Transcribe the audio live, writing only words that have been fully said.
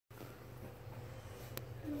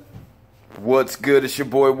What's good? It's your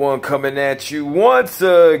boy One coming at you once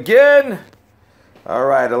again.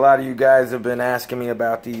 Alright, a lot of you guys have been asking me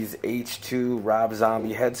about these H2 Rob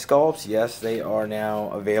Zombie head sculpts. Yes, they are now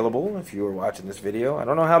available if you were watching this video. I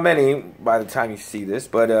don't know how many by the time you see this,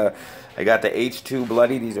 but I got the H2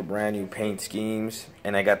 Bloody. These are brand new paint schemes.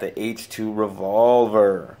 And I got the H2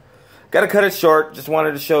 Revolver. Gotta cut it short. Just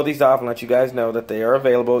wanted to show these off and let you guys know that they are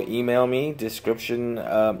available. Email me, description,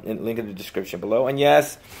 link in the description below. And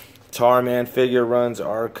yes, Tarman figure runs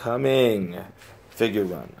are coming. Figure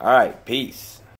run. Alright, peace.